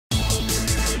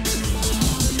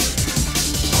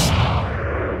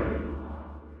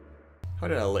How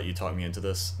did I let you talk me into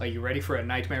this? Are you ready for a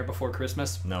Nightmare Before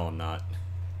Christmas? No, I'm not.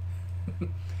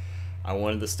 I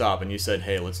wanted to stop, and you said,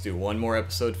 hey, let's do one more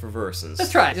episode for Versus.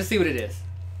 Let's try it. Just see what it is.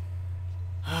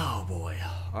 Oh, boy.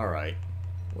 Alright.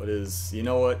 What is... You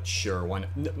know what? Sure. One.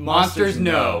 Monsters,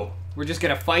 no. We're just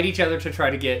going to fight each other to try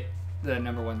to get the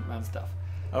 #1 round stuff.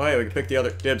 Oh, hey, we can pick the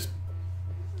other... Dibs.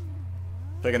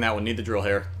 Picking that one. Need the drill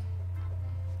hair.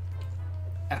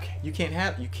 Okay. You can't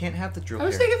have the drill hair. I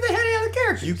was thinking if they had any other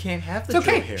characters. You can't have the it's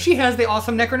okay. drill hair. She has the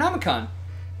awesome Necronomicon.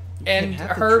 And have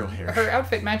the her drill hair. her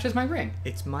outfit matches my ring.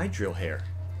 It's my drill hair.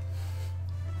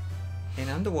 And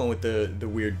I'm the one with the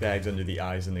weird bags under the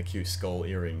eyes and the cute skull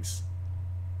earrings.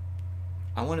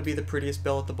 I want to be the prettiest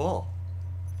belle at the ball.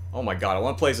 Oh my god, I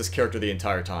want to play as this character the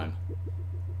entire time.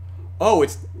 Oh,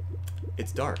 it's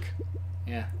dark.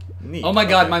 Yeah. Neat. Oh my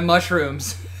god, Okay. my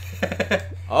mushrooms.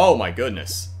 Oh my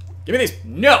goodness. Give me these.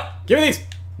 No! Give me these.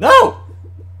 No!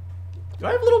 Do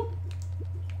I have little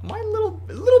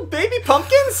baby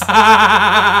pumpkins?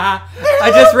 I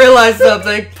just realized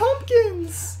something.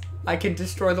 Pumpkins. I can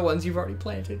destroy the ones you've already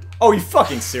planted. Oh, you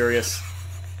fucking serious?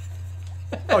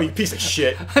 Oh, you piece of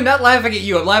shit. I'm not laughing at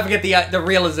you. I'm laughing at the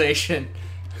realization.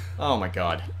 Oh my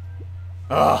god.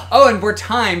 Ugh. Oh, and we're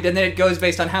timed, and then it goes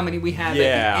based on how many we have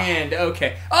Yeah. at the end.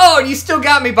 Okay. Oh, and you still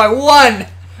got me by 1!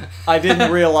 I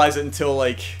didn't realize it until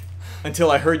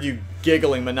I heard you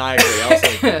giggling maniacally. I was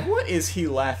like, what is he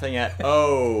laughing at?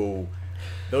 Oh.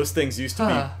 Those things used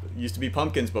to be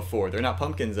pumpkins before. They're not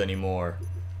pumpkins anymore.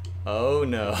 Oh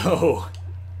no.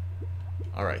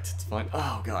 Alright, it's fine.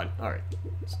 Oh god. Alright.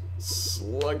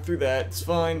 Slug through that. It's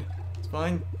fine. It's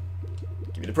fine.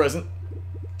 Give me the present.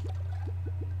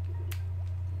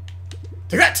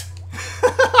 Take that!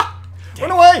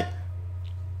 Run away!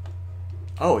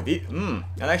 Oh, and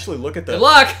actually look at the... Good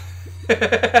luck!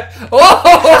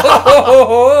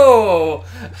 Oh!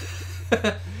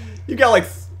 You got like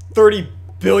 30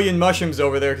 billion mushrooms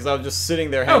over there because I was just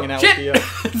sitting there hanging out shit.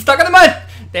 with the... Stuck in the mud!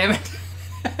 Damn it.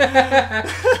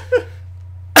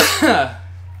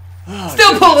 Oh,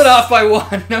 Still pulled it off by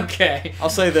 1. Okay. I'll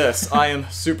say this. I am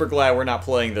super glad we're not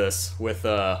playing this with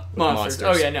monsters.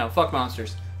 Oh yeah, no. Fuck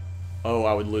monsters. Oh,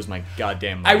 I would lose my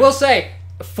goddamn mind. I will say,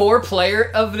 4-player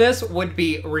of this would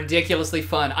be ridiculously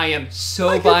fun. I am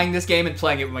so buying this game and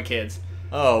playing it with my kids.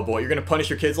 Oh boy, you're gonna punish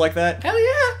your kids like that? Hell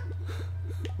yeah!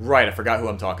 Right, I forgot who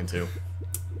I'm talking to.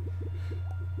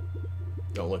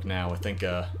 Don't look now. I think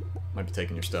might be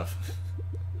taking your stuff.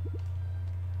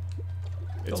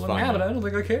 It's Don't let me fine. have it. I don't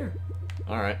think I care.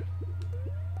 All right.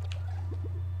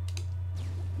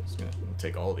 Just gonna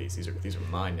take all these. These are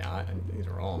mine now. These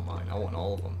are all mine. I want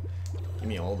all of them. Give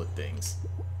me all the things.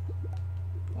 I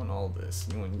want all this.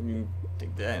 You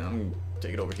take that, and I'm gonna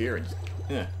take it over here and just.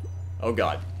 Oh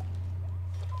god.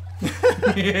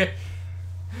 I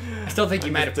still think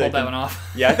you might have pulled that one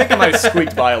off. Yeah, I think I might have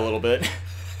squeaked by a little bit.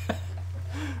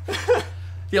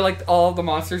 Feel like all of the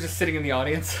monsters are sitting in the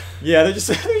audience. Yeah, they're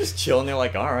just chilling. They're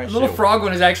like, all right. The little shit. frog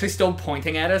one is actually still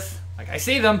pointing at us. Like, I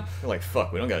see them. They're like,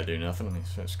 fuck, we don't gotta do nothing. I mean,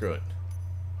 screw it.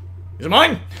 These are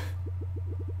mine!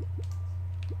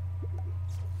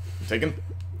 You take them?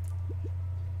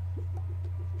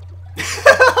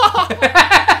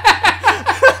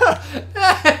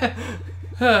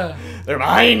 They're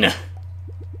mine!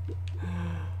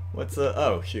 What's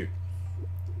oh, shoot.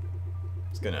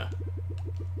 Just gonna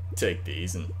take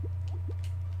these and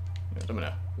I'm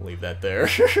gonna leave that there.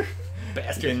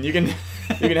 Bastard. And you can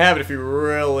have it if you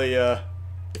really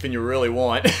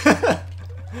want.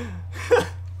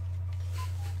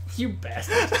 You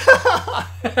bastard.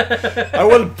 I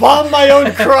will bomb my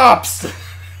own crops.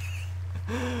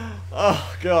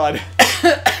 Oh god.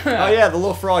 Oh yeah, the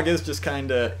little frog is just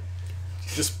kinda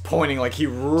pointing like he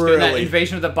really. That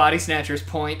Invasion of the Body Snatchers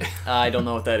point. I don't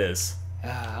know what that is.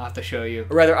 I'll have to show you.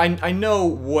 Or rather, I know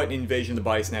what Invasion of the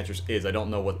Body Snatchers is. I don't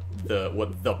know what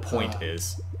the point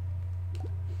is.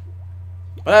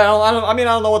 But I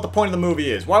don't know what the point of the movie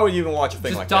is. Why would you even watch a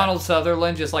thing Just like Donald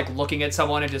Sutherland just like looking at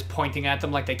someone and just pointing at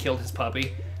them like they killed his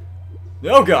puppy.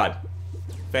 that? Oh god.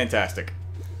 Fantastic.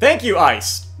 Thank you,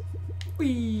 Ice.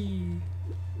 Whee.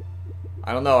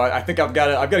 I don't know. I think I've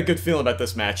got a good feeling about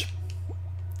this match.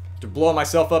 To blow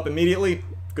myself up immediately,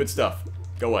 good stuff.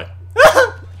 Go away.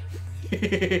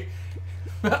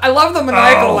 I love the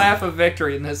maniacal laugh of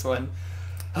victory in this one.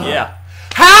 Yeah.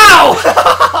 How?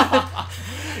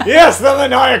 Yes, the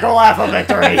maniacal laugh of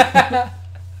victory.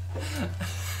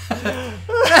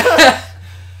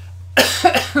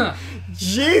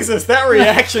 Jesus, that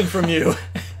reaction from you.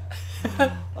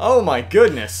 Oh my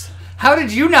goodness. How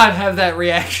did you not have that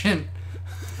reaction?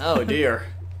 Oh dear.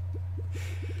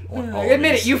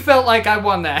 Admit it, you felt like I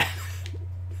won that.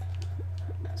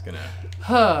 It's gonna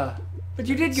Huh. But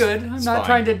you did good. I'm not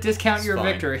trying to discount your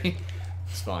victory.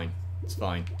 It's fine. It's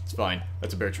fine. It's fine.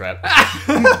 That's a bear trap.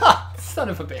 Son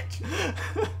of a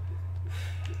bitch.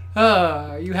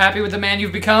 Are you happy with the man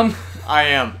you've become? I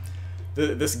am.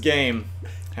 This game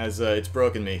has it's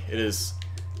broken me. It has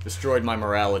destroyed my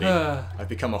morality. I've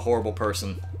become a horrible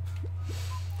person.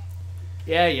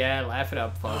 Yeah, laugh it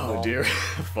up, Fuzzball. Oh dear,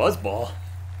 Fuzzball.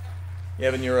 You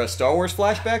having your Star Wars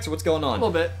flashbacks, or what's going on? A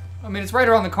little bit. I mean, it's right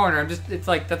around the corner. It's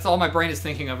like that's all my brain is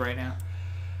thinking of right now.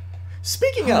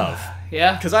 Speaking of,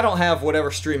 yeah, because I don't have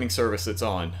whatever streaming service it's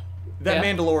on. That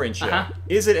Mandalorian show,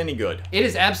 is it any good? It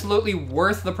is absolutely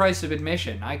worth the price of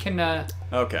admission. I can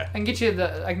okay. I can get you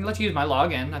I can let you use my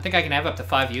login. I think I can have up to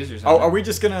 5 users. Oh, are we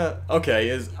just gonna?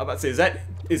 Okay, I'm about to say,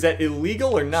 is that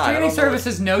illegal or not? Streaming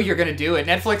services know you're gonna do it.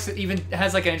 Netflix even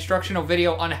has like an instructional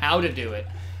video on how to do it.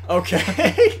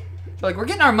 Okay. Like, we're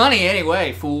getting our money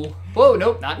anyway, fool. Whoa,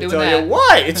 nope, not doing that. Tell you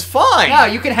why? It's fine. No,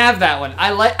 you can have that one.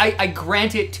 I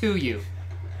grant it to you.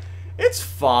 It's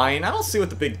fine. I don't see what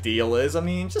the big deal is. I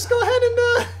mean, just go ahead and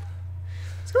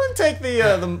let's go ahead and take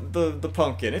the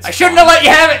pumpkin. It's I shouldn't have let you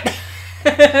have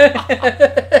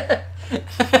it.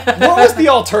 What was the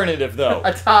alternative though?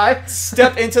 A tie.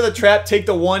 Step into the trap, take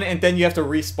the one, and then you have to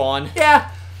respawn.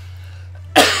 Yeah.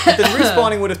 But then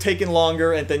respawning would have taken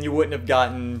longer, and then you wouldn't have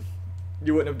gotten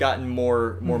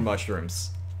more mushrooms.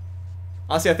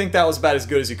 Honestly, I think that was about as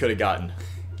good as you could have gotten.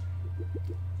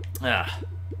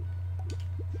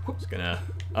 Just gonna...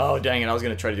 Oh, dang it. I was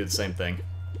gonna try to do the same thing.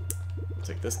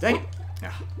 Take this. Dang it.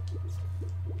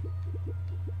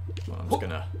 Well, I'm just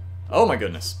gonna... Oh, my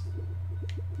goodness.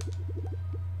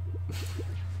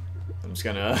 I'm just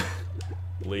gonna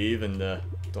leave and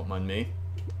don't mind me.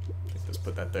 Just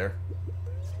put that there.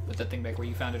 Put that thing back where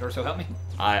you found it, or so help me.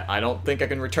 I don't think I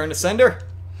can return to sender.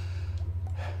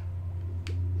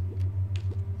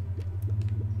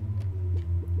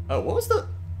 Oh, what was the...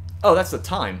 Oh, that's the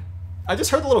time. I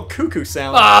just heard the little cuckoo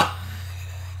sound. I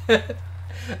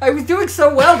was doing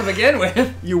so well to begin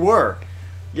with. You were.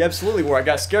 You absolutely were. I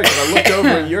got scared because I looked over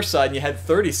at your side and you had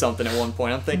 30-something at one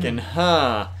point. I'm thinking,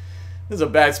 this is a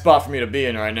bad spot for me to be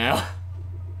in right now.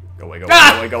 Go away, go away,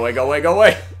 go away, go away, go away, go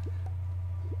away.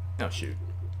 Oh, shoot.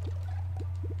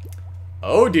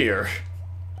 Oh, dear.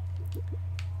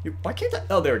 Why can't that...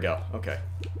 Oh, there we go. Okay.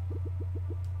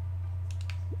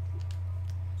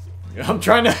 I'm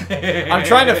trying to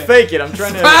fake it. I'm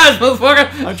trying Surprise,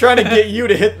 motherfucker! I'm trying to get you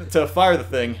to fire the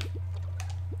thing.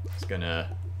 Just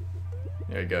gonna.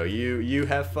 There you go. You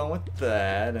have fun with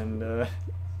that, and come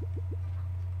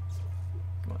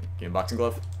on, give me a boxing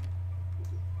glove.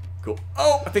 Cool.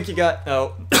 Oh, I think you got.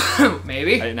 Oh,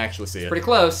 maybe. I didn't actually see it. Pretty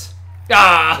close.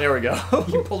 Ah! There we go.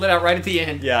 You pulled it out right at the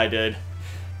end. Yeah, I did.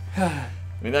 I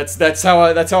mean, that's how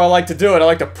I like to do it. I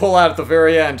like to pull out at the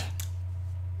very end.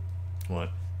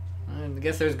 What? I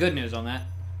guess there's good news on that.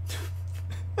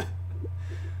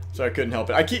 So I couldn't help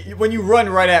it. When you run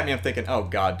right at me, I'm thinking, oh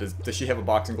god, does she have a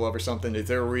boxing glove or something? Is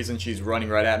there a reason she's running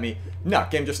right at me? No,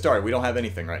 game just started. We don't have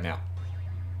anything right now.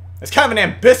 It's kind of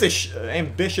an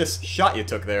ambitious shot you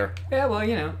took there. Yeah, well,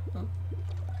 you know.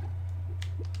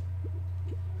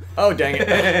 Oh dang it!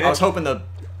 I was hoping the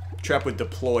trap would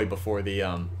deploy before the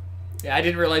Yeah, I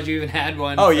didn't realize you even had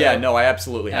one. Oh so yeah, no, I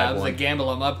absolutely had one. It was a gamble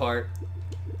on my part.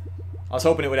 I was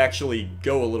hoping it would actually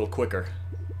go a little quicker.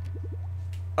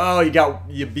 Oh,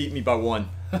 you beat me by one.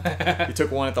 You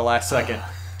took one at the last second.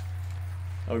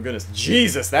 Oh goodness,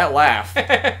 Jesus, that laugh.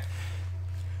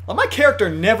 Well, my character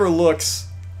never looks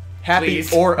happy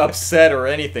or upset or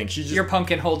anything. She just Your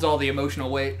pumpkin holds all the emotional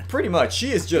weight. Pretty much,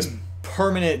 she is just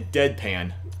permanent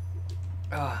deadpan.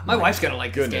 My wife's gonna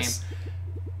like this game.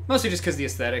 Mostly just because the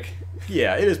aesthetic.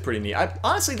 Yeah, it is pretty neat.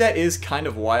 Honestly, that is kind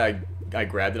of why I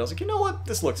grabbed it. I was like, you know what?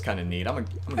 This looks kind of neat. I'm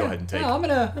gonna go ahead and take it. I'm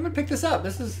gonna pick this up.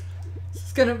 This is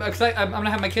gonna because I'm gonna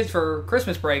have my kids for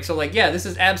Christmas break. So like, yeah, this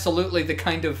is absolutely the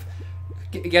kind of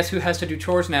guess who has to do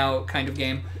chores now kind of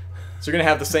game. So you're gonna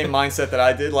have the same mindset that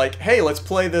I did. Like, hey, let's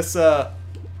play this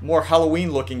more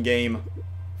Halloween-looking game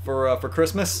for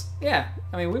Christmas. Yeah,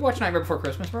 I mean, we watched Nightmare Before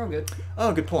Christmas. We're all good.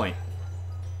 Oh, good point.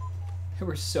 There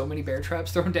were so many bear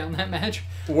traps thrown down that match.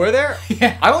 Were there?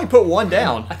 Yeah. I only put one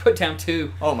down. I put down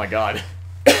 2. Oh my god.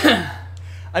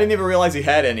 I didn't even realize he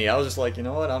had any. I was just like, you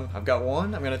know what? I've got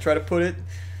one. I'm gonna try to put it,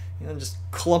 just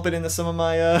clump it into some of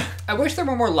my. I wish there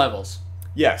were more levels.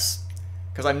 Yes,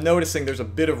 because I'm noticing there's a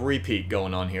bit of repeat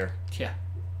going on here. Yeah.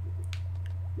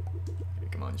 Okay,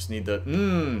 come on, just need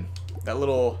the that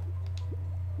little.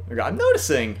 I'm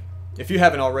noticing, if you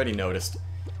haven't already noticed,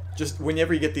 just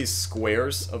whenever you get these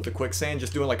squares of the quicksand,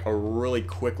 just doing like a really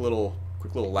quick little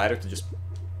ladder to just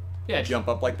jump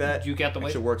up like that. Juke out the way.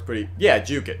 Actually works pretty. Yeah,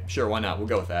 juke it. Sure, why not? We'll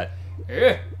go with that.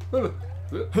 Yeah. All right,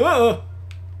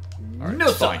 No,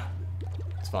 it's sir. fine.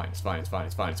 It's fine. It's fine. It's fine.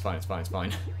 It's fine. It's fine. It's fine. It's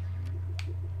fine.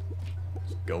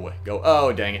 Go away. Go.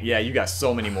 Oh, dang it. Yeah, you got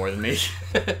so many more than me.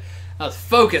 I was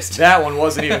focused. That one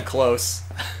wasn't even close.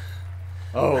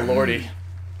 Oh, lordy.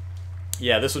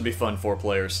 Yeah, this would be fun, 4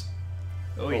 players.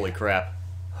 Oh, Holy yeah. crap.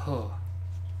 Oh.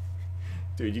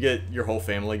 Dude, you get your whole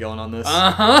family going on this?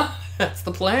 Uh-huh. That's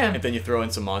the plan. And then you throw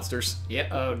in some monsters? Yeah.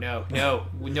 Oh, no. No.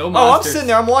 No Oh, I'm monsters. sitting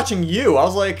there, I'm watching you. I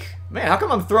was like, man, how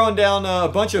come I'm throwing down a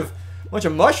bunch of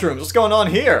mushrooms? What's going on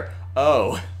here?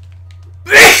 Oh.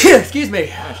 Excuse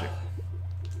me.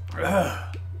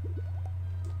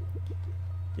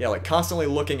 Yeah, like constantly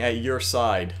looking at your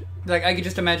side. Like, I could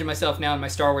just imagine myself now in my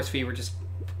Star Wars fever just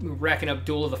racking up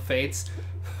Duel of the Fates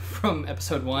from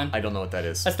Episode 1. I don't know what that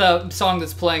is. That's the song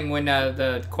that's playing when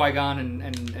the Qui-Gon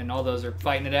and all those are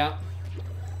fighting it out.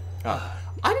 I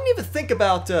didn't even think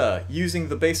about using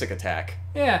the basic attack.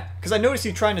 Yeah. Because I noticed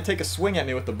you trying to take a swing at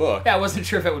me with the book. Yeah, I wasn't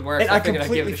sure if it would work, And so I figured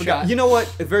I'd give completely it a forgot. shot. You know what?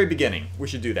 At the very beginning, we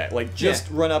should do that. Like, just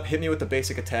Yeah. run up, hit me with the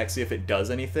basic attack, see if it does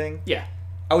anything. Yeah.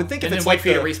 I would think if And then it's wait like for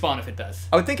you to the, respawn if it does.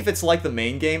 I would think if it's like the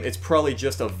main game, it's probably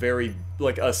just a very,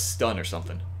 like, a stun or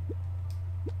something.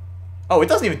 Oh, it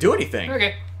doesn't even do anything.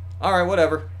 Okay. Alright,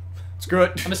 whatever. Screw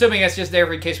it. I'm assuming that's just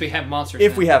there in case we have monsters.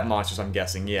 If now. we have monsters, I'm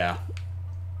guessing, yeah.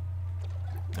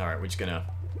 Alright, we're just gonna...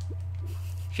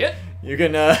 Shit. You're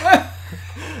gonna...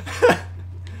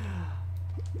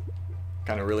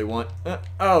 kind of really want...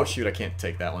 oh, shoot, I can't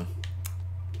take that one.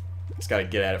 Just gotta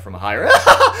get at it from a higher...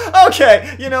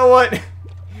 okay, you know what?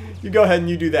 You go ahead and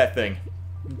you do that thing.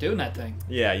 I'm doing that thing.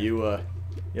 Yeah, you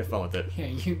have fun with it. Yeah,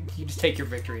 you just take your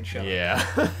victory and show it.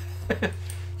 Yeah.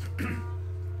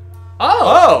 Oh!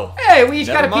 Oh! Hey, we each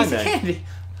got Never a piece mind of then. candy.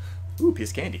 Ooh, piece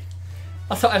of candy.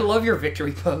 Also, I love your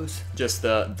victory pose. Just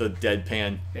the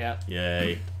deadpan. Yeah.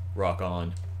 Yay. Rock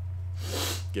on.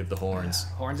 Give the horns.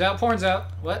 Horns out, porns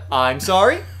out. What? I'm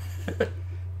sorry?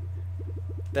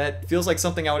 That feels like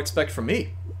something I would expect from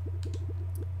me.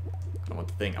 I want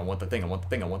the thing, I want the thing, I want the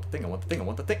thing, I want the thing, I want the thing, I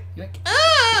want the thing. You're like,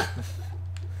 Ah!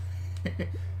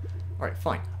 Alright,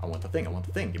 fine. I want the thing, I want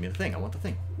the thing. Give me the thing, I want the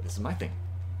thing. This is my thing.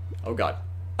 Oh god.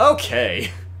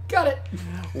 Okay. got it.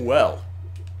 Well.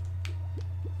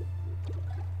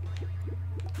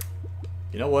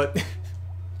 You know what?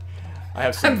 I have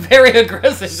I'm some very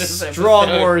aggressive this strong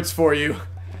episode. words for you.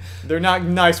 They're not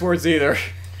nice words either.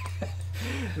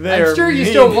 They're I'm sure you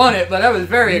mean, still want it, but I was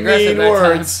very aggressive mean that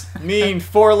words. Mean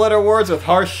 4-letter words with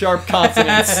harsh, sharp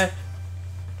consonants. time.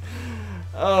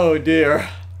 Oh dear.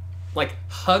 Like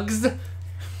hugs.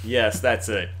 Yes, that's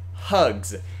it.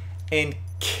 Hugs and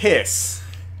kiss.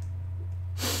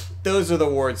 Those are the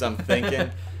words I'm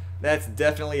thinking. That's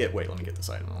definitely it. Wait, let me get this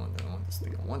item. I want this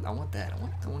thing. I want that.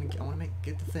 I want to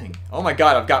get the thing. Oh my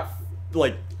god, I've got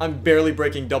like I'm barely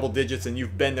breaking double digits, and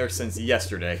you've been there since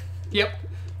yesterday. Yep.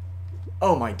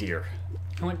 Oh my dear.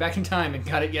 I went back in time and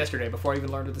got it yesterday before I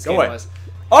even learned what this Go game away. was.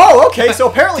 Oh, okay. So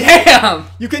apparently, Damn.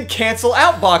 you can cancel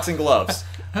out boxing gloves.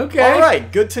 Okay. All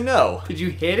right, good to know. Did you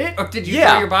hit it, or did you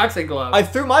Yeah. throw your boxing glove? I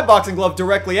threw my boxing glove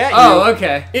directly at you. Oh,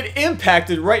 okay. It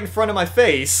impacted right in front of my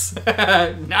face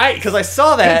Nice. because I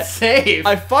saw that. Good save.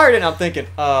 I fired it and I'm thinking,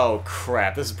 oh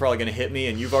crap, this is probably going to hit me,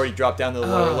 and you've already dropped down to the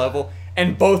lower level.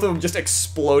 And both of them just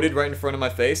exploded right in front of my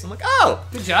face. I'm like, oh,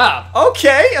 Good job.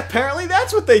 okay, apparently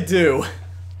that's what they do.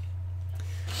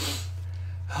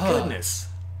 Goodness.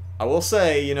 I will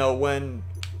say, you know, when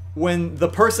the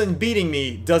person beating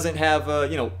me doesn't have,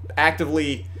 you know,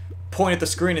 actively point at the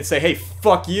screen and say, hey,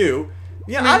 fuck you.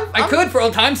 Yeah, I could for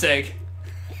old time's sake.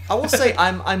 I will say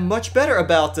I'm much better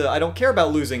about, I don't care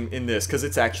about losing in this because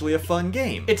it's actually a fun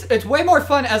game. It's way more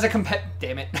fun as a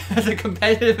as a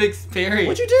competitive experience.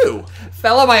 What'd you do?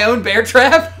 Fell on my own bear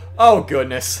trap. Oh,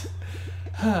 goodness.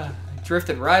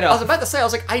 Drifted right I was off. about to say, I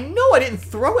was like, I know I didn't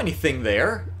throw anything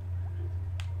there.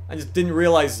 I just didn't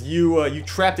realize you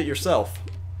trapped it yourself.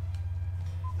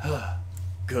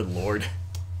 Good lord.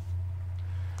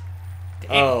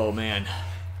 Oh man.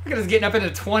 Look at us getting up into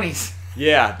the 20s.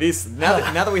 Yeah,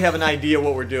 now that we have an idea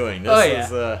what we're doing,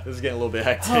 this is getting a little bit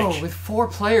hectic. Oh, with 4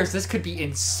 players, this could be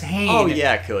insane. Oh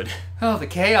yeah, it could. Oh, the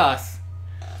chaos.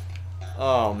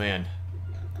 Oh man.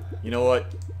 You know what?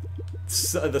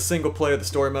 The single player, the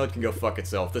story mode can go fuck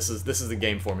itself. This is the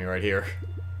game for me right here.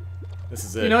 This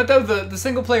is it. You know what though? The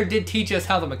single player did teach us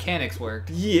how the mechanics worked.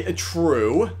 Yeah,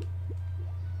 true. It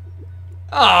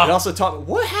Ah, also taught me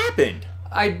what happened.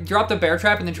 I dropped the bear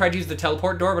trap and then tried to use the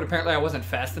teleport door, but apparently I wasn't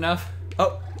fast enough.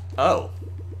 Oh.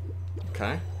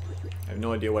 Okay. I have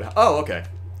no idea what. Oh, okay.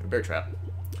 A bear trap.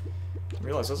 I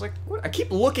realized I was like, what? I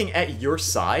keep looking at your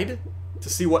side. to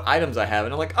see what items I have,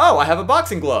 and I'm like, oh, I have a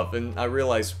boxing glove, and I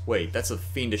realize, wait, that's a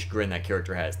fiendish grin that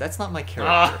character has. That's not my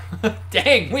character.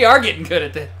 Dang, we are getting good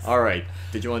at this. All right,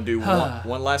 did you want to do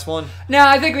one last one? No,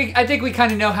 I think we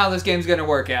kind of know how this game's gonna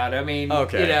work out. I mean,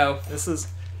 okay, you know, this is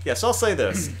so I'll say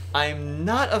this: I'm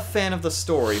not a fan of the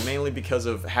story, mainly because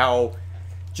of how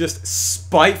just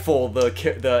spiteful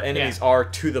the enemies are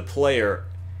to the player.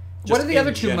 What are the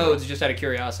other two modes, just out of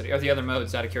curiosity? Or the other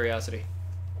modes, out of curiosity?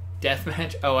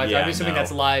 Deathmatch? Oh, I'm assuming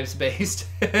that's lives based.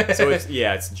 So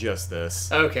it's just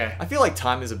this. Okay. I feel like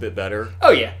time is a bit better. Oh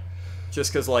yeah.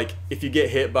 Just because, like, if you get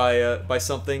hit by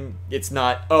something, it's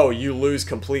not, oh, you lose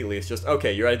completely. It's just,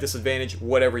 okay, you're at a disadvantage,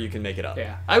 whatever, you can make it up.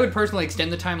 Yeah. I would personally extend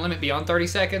the time limit beyond 30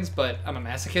 seconds, but I'm a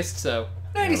masochist, so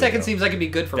 90 seconds seems like it'd be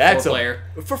good for 4-player.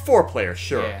 For 4-player,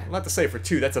 sure. Yeah. I'm not to say for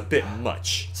 2, that's a bit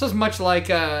much. So it's much like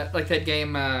that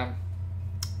game,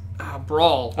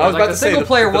 Brawl. I was about the to say single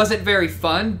player wasn't very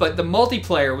fun, but the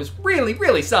multiplayer was really,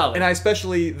 really solid. And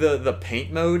especially the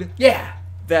paint mode. Yeah.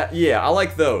 I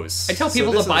like those. I tell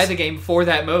people to buy the game for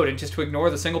that mode and just to ignore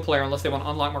the single player unless they want to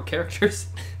unlock more characters.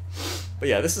 But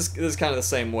yeah, this is kind of the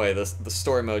same way. The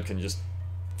story mode can just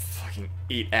fucking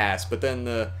eat ass, but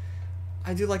then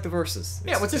I do like the verses.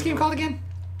 Yeah, what's this game called again?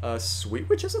 Sweet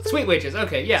Witches, I think? Sweet Witches,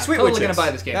 okay, yeah. Sweet totally Witches. Gonna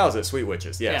buy this game. That was it, Sweet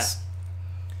Witches, yes.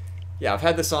 Yeah, I've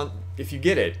had this on. If you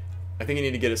get it, I think you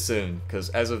need to get it soon, because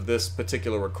as of this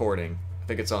particular recording, I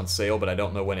think it's on sale, but I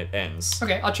don't know when it ends.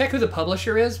 Okay, I'll check who the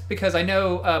publisher is, because I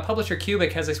know publisher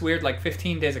Cubic has this weird,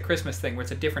 15 Days of Christmas thing where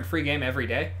it's a different free game every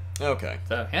day. Okay.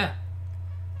 So, yeah.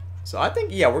 So I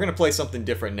think, we're going to play something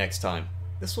different next time.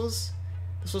 This was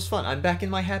fun. I'm back in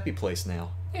my happy place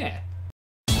now. Yeah.